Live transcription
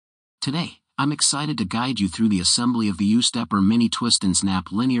Today, I'm excited to guide you through the assembly of the uStepper Mini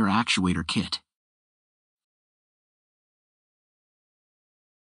Twist&Snap Linear Actuator Kit.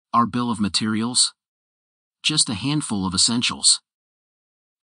 Our bill of materials? Just a handful of essentials.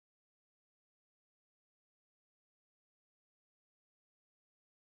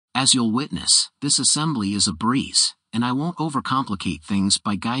 As you'll witness, this assembly is a breeze, and I won't overcomplicate things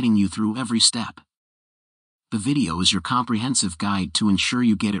by guiding you through every step. The video is your comprehensive guide to ensure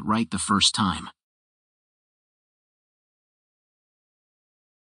you get it right the first time.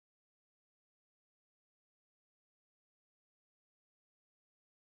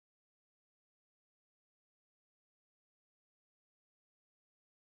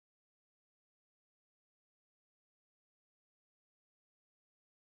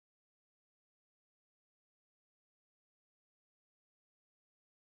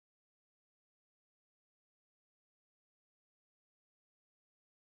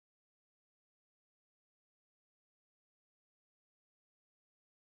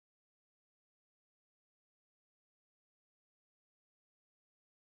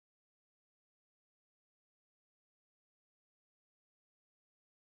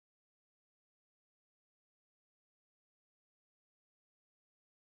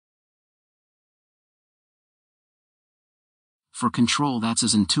 For control that's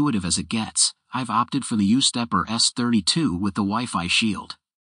as intuitive as it gets, I've opted for the uStepper S32 with the Wi-Fi shield.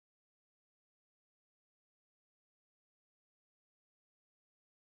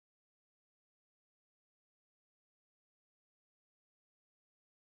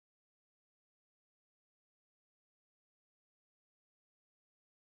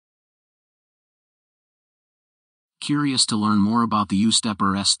 Curious to learn more about the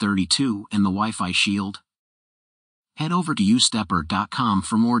uStepper S32 and the Wi-Fi shield? Head over to uStepper.com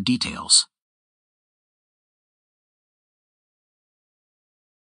for more details.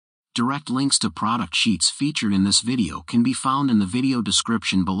 Direct links to product sheets featured in this video can be found in the video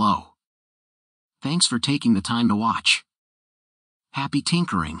description below. Thanks for taking the time to watch. Happy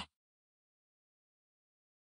tinkering!